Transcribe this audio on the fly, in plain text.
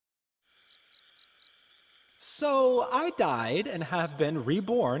So I died and have been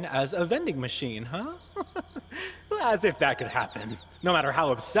reborn as a vending machine, huh? As if that could happen. No matter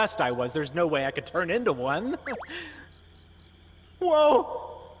how obsessed I was, there's no way I could turn into one.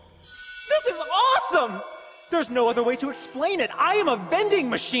 Whoa! This is awesome! There's no other way to explain it. I am a vending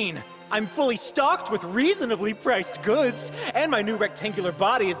machine! I'm fully stocked with reasonably priced goods, and my new rectangular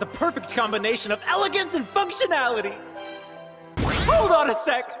body is the perfect combination of elegance and functionality! Hold on a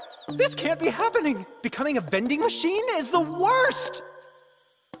sec! This can't be happening! Becoming a vending machine is the worst!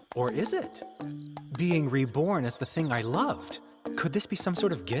 Or is it? Being reborn as the thing I loved. Could this be some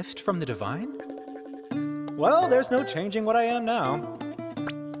sort of gift from the divine? Well, there's no changing what I am now.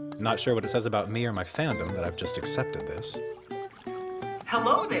 Not sure what it says about me or my fandom that I've just accepted this.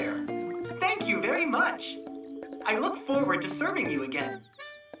 Hello there! Thank you very much! I look forward to serving you again.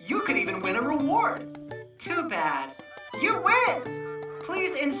 You could even win a reward. Too bad. You win!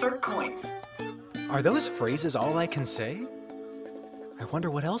 Please insert coins. Are those phrases all I can say? I wonder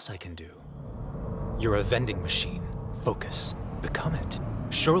what else I can do. You're a vending machine. Focus. Become it.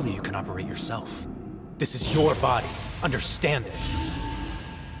 Surely you can operate yourself. This is your body. Understand it.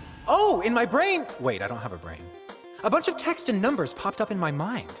 Oh, in my brain! Wait, I don't have a brain. A bunch of text and numbers popped up in my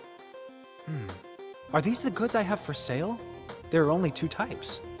mind. Are these the goods I have for sale? There are only 2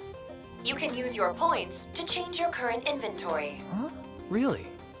 types. You can use your points to change your current inventory. Huh? Really?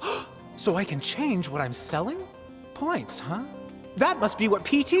 So I can change what I'm selling? Points, huh? That must be what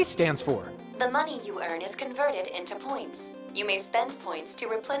PT stands for. The money you earn is converted into points. You may spend points to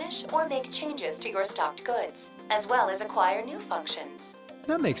replenish or make changes to your stocked goods, as well as acquire new functions.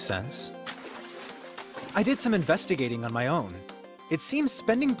 That makes sense. I did some investigating on my own. It seems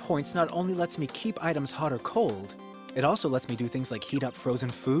spending points not only lets me keep items hot or cold, it also lets me do things like heat up frozen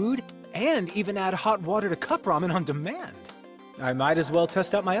food, and even add hot water to cup ramen on demand. I might as well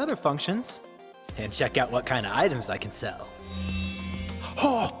test out my other functions, and check out what kind of items I can sell.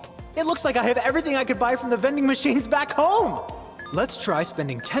 Oh! It looks like I have everything I could buy from the vending machines back home! Let's try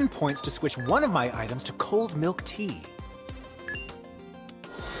spending 10 points to switch one of my items to cold milk tea.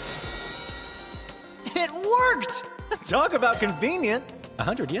 It worked! Talk about convenient!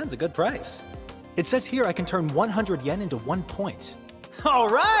 100 yen's a good price. It says here I can turn 100 yen into 1 point. All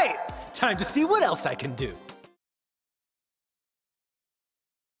right! Time to see what else I can do.